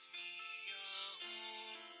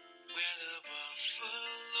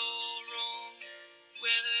buffalo roam,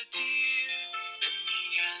 where the deer and the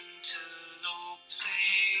antelope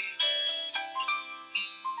play,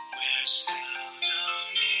 where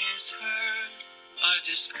seldom is heard a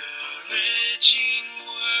discouraging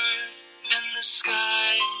word, and the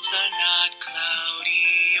skies are not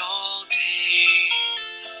cloudy all day.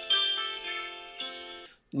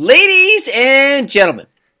 Ladies and gentlemen,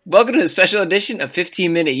 welcome to a special edition of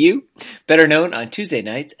 15 Minute U, better known on Tuesday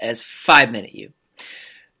nights as 5 Minute U.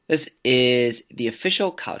 This is the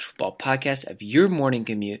official college football podcast of your morning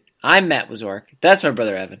commute. I'm Matt Wazork. That's my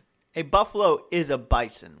brother Evan. A buffalo is a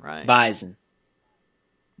bison, right? Bison.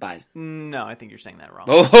 No, I think you're saying that wrong.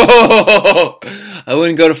 Oh, I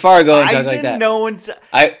wouldn't go to Fargo and talk like that. No one's.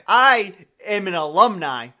 I am an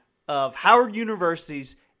alumni of Howard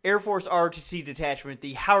University's Air Force ROTC detachment,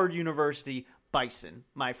 the Howard University Bison,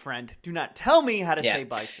 my friend. Do not tell me how to say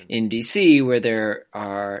bison. In D.C., where there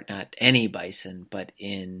are not any bison, but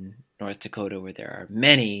in North Dakota, where there are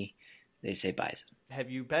many, they say bison. Have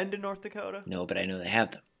you been to North Dakota? No, but I know they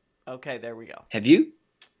have them. Okay, there we go. Have you?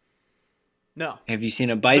 No. Have you seen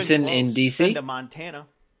a bison in D.C.? Been to Montana.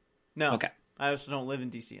 No. Okay. I also don't live in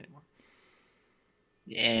D.C. anymore.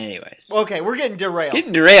 Anyways. Okay, we're getting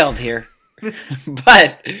derailed. Here.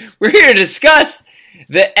 But we're here to discuss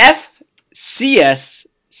the FCS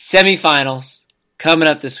semifinals coming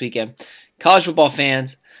up this weekend. College football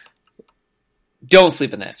fans, don't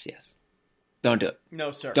sleep on the FCS. Don't do it. No,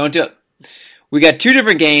 sir. Don't do it. We got two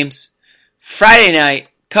different games. Friday night,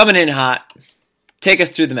 coming in hot. Take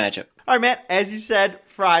us through the matchup. All right, Matt, as you said,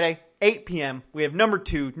 Friday, 8 p.m., we have number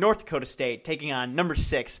 2, North Dakota State, taking on number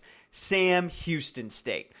 6, Sam Houston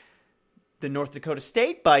State. The North Dakota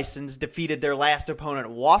State Bisons defeated their last opponent,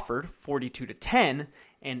 Wofford, 42-10,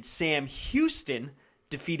 and Sam Houston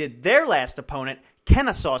defeated their last opponent,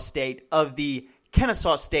 Kennesaw State, of the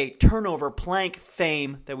Kennesaw State turnover plank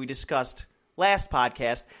fame that we discussed last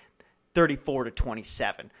podcast,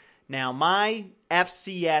 34-27. Now, my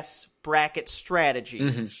FCS bracket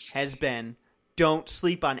strategy has been don't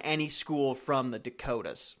sleep on any school from the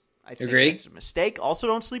Dakotas. I think that's a mistake. Also,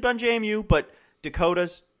 don't sleep on JMU, but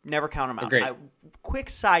Dakotas, never count them out. Quick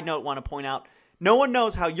side note, want to point out, no one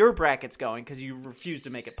knows how your bracket's going because you refuse to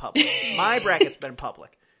make it public. My bracket's been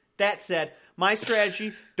public. That said, my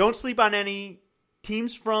strategy, don't sleep on any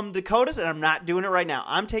teams from Dakotas, and I'm not doing it right now.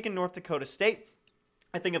 I'm taking North Dakota State.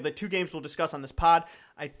 I think of the two games we'll discuss on this pod,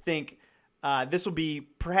 I think this will be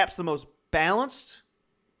perhaps the most balanced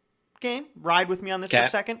game. Ride with me on this for a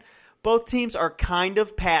second. Both teams are kind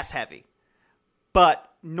of pass-heavy, but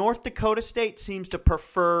North Dakota State seems to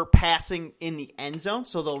prefer passing in the end zone,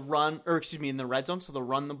 so they'll run, in the red zone, so they'll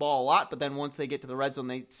run the ball a lot, but then once they get to the red zone,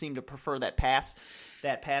 they seem to prefer that pass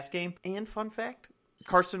game. And fun fact,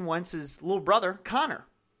 Carson Wentz's little brother, Connor,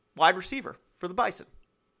 wide receiver for the Bison.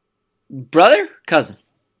 Brother? Cousin?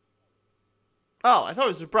 Oh, I thought it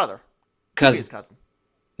was his brother. Cousin. His cousin.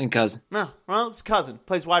 And cousin. No, well, it's cousin.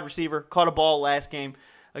 Plays wide receiver. Caught a ball last game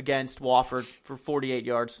against Wofford for 48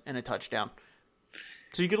 yards and a touchdown.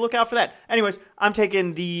 So you could look out for that. Anyways, I'm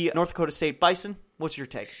taking the North Dakota State Bison. What's your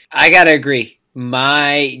take? I got to agree.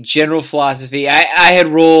 My general philosophy, I had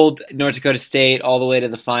rolled North Dakota State all the way to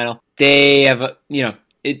the final. They have a,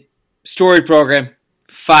 storied program,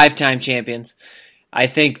 5-time champions. I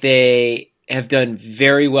think they have done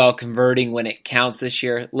very well converting when it counts this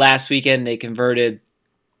year. Last weekend, they converted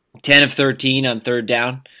 10 of 13 on third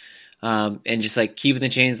down. And just keeping the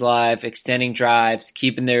chains alive, extending drives,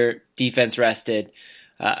 keeping their defense rested,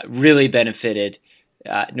 really benefited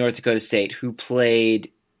North Dakota State, who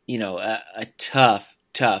played, a tough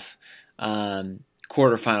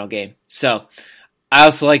quarterfinal game. So I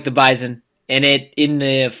also like the Bison, and in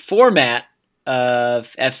the format of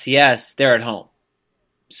FCS, they're at home.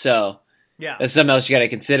 So that's something else you got to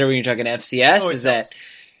consider when you're talking FCS. Is that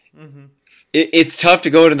it's tough to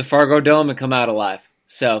go into the Fargo Dome and come out alive.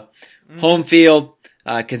 So home field,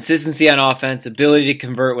 consistency on offense, ability to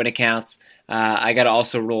convert when it counts. I got to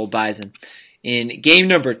also roll Bison. In game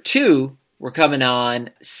number 2, we're coming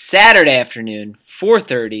on Saturday afternoon,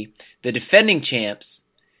 4:30. The defending champs,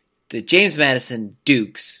 the James Madison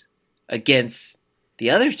Dukes, against the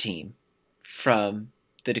other team from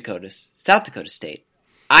the Dakotas, South Dakota State.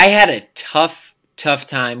 I had a tough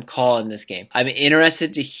time calling this game. I'm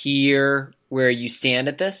interested to hear where you stand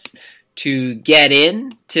at this. To get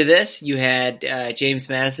into this, you had James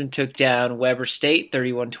Madison took down Weber State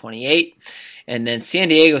 31-28, and then South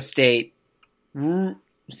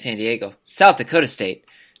Dakota State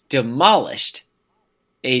demolished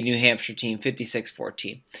a New Hampshire team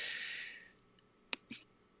 56-14.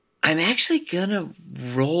 I'm actually going to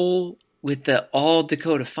roll with the all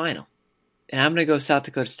Dakota final. and I'm going to go South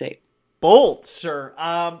Dakota State. Bold, sir.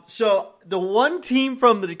 So the one team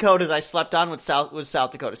from the Dakotas I slept on was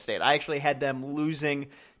South Dakota State. I actually had them losing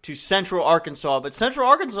to Central Arkansas, but Central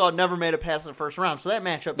Arkansas never made it past the first round, so that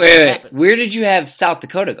matchup never happened. Where did you have South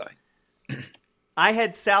Dakota going? I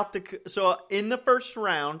had South Dakota. So in the first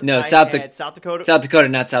round, South Dakota. South Dakota,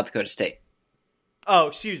 not South Dakota State. Oh,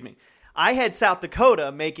 excuse me. I had South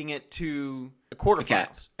Dakota making it to the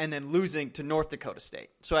quarterfinals and then losing to North Dakota State.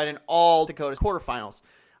 So I had an all Dakota quarterfinals.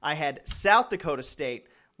 I had South Dakota State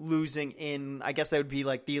losing in, I guess that would be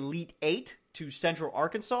like the Elite Eight to Central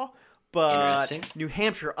Arkansas. But New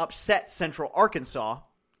Hampshire upset Central Arkansas.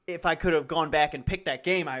 If I could have gone back and picked that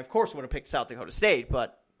game, I, of course, would have picked South Dakota State,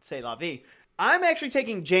 but c'est la vie. I'm actually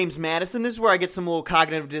taking James Madison. This is where I get some little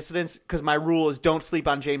cognitive dissonance because my rule is don't sleep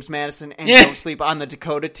on James Madison and don't sleep on the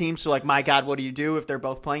Dakota team. So, like, my God, what do you do if they're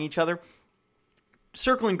both playing each other?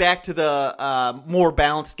 Circling back to the more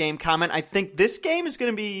balanced game comment, I think this game is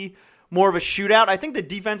going to be more of a shootout. I think the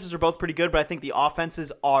defenses are both pretty good, but I think the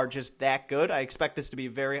offenses are just that good. I expect this to be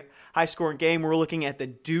a very high-scoring game. We're looking at the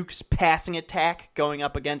Duke's passing attack going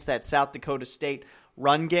up against that South Dakota State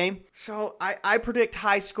run game. So I predict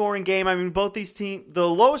high-scoring game. I mean, both these teams, the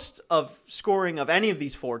lowest of scoring of any of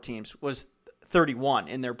these four teams was 31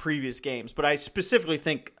 in their previous games, but I specifically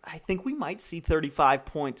think we might see 35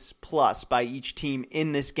 points plus by each team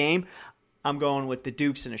in this game. I'm going with the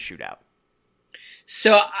Dukes in a shootout.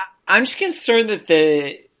 So I'm just concerned that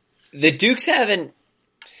the Dukes haven't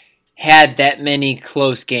had that many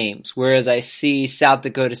close games, whereas I see South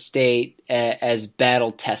Dakota State as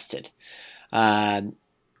battle-tested.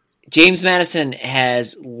 James Madison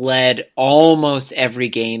has led almost every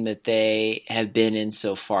game that they have been in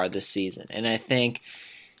so far this season. And I think,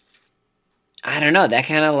 I don't know, that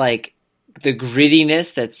kind of like the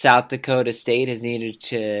grittiness that South Dakota State has needed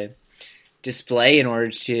to display in order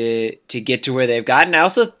to get to where they've gotten. I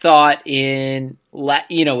also thought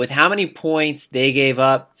with how many points they gave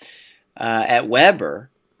up at Weber,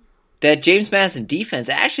 that James Madison defense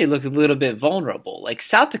actually looked a little bit vulnerable. Like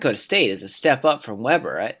South Dakota State is a step up from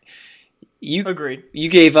Weber, right? Agreed. You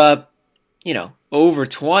gave up, over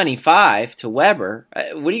 25 to Weber.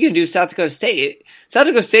 What are you going to do with South Dakota State? South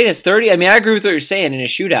Dakota State has 30. I mean, I agree with what you're saying in a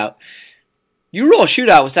shootout. You roll a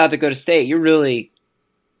shootout with South Dakota State, you're really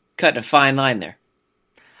cutting a fine line there.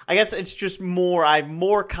 I guess it's just I'm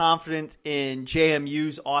more confident in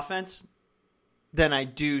JMU's offense than I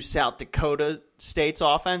do South Dakota State's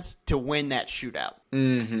offense to win that shootout.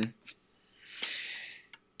 Mm-hmm.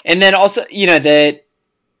 And then also, that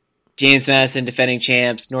James Madison, defending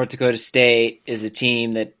champs, North Dakota State is a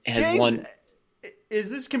team that has won. Is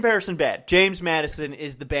this comparison bad? James Madison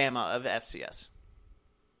is the Bama of FCS.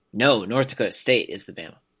 No, North Dakota State is the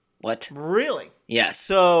Bama. What? Really? Yes.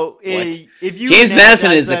 So if you James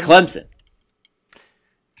Madison is the Clemson.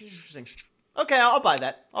 Interesting. Okay, I'll buy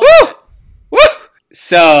that. Woo!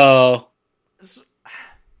 So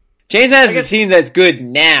James Madison is a team that's good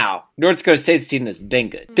now. North Dakota State's a team that's been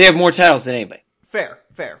good. They have more titles than anybody. Fair.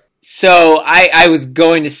 So I was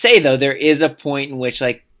going to say, though, there is a point in which,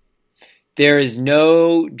 there is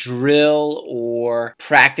no drill or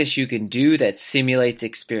practice you can do that simulates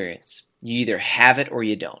experience. You either have it or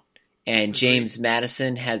you don't. And James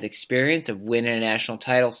Madison has experience of winning a national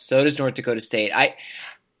title. So does North Dakota State.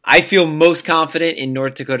 I feel most confident in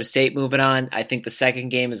North Dakota State moving on. I think the second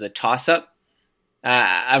game is a toss-up.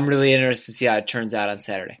 I'm really interested to see how it turns out on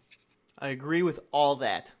Saturday. I agree with all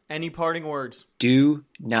that. Any parting words? Do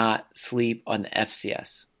not sleep on the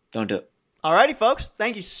FCS. Don't do it. Alrighty, folks.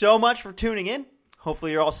 Thank you so much for tuning in.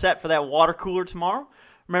 Hopefully you're all set for that water cooler tomorrow.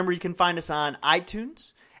 Remember, you can find us on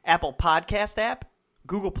iTunes, Apple Podcast app,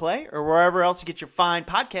 Google Play, or wherever else you get your fine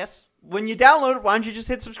podcasts. When you download it, why don't you just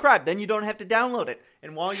hit subscribe? Then you don't have to download it.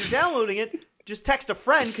 And while you're downloading it, just text a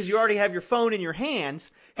friend because you already have your phone in your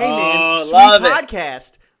hands. Hey, man, sweet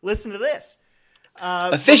podcast. Listen to this.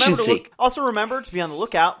 Efficiency. Remember to be on the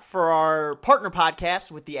lookout for our partner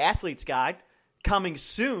podcast with the Athlete's Guide coming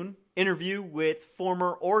soon. Interview with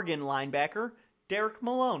former Oregon linebacker Derek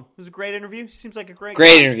Malone. It was a great interview. He seems like a great guy.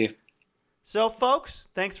 Interview. So, folks,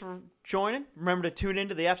 thanks for joining. Remember to tune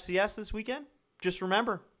into the FCS this weekend. Just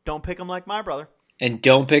remember, don't pick them like my brother. And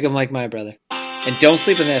don't pick them like my brother. And don't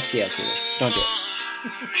sleep in the FCS either. Don't do it.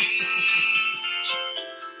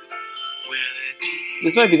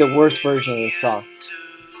 This might be the worst version of this song.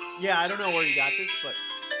 Yeah, I don't know where you got this,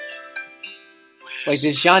 but...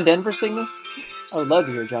 does John Denver sing this? I would love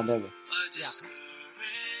to hear John Denver. Yeah.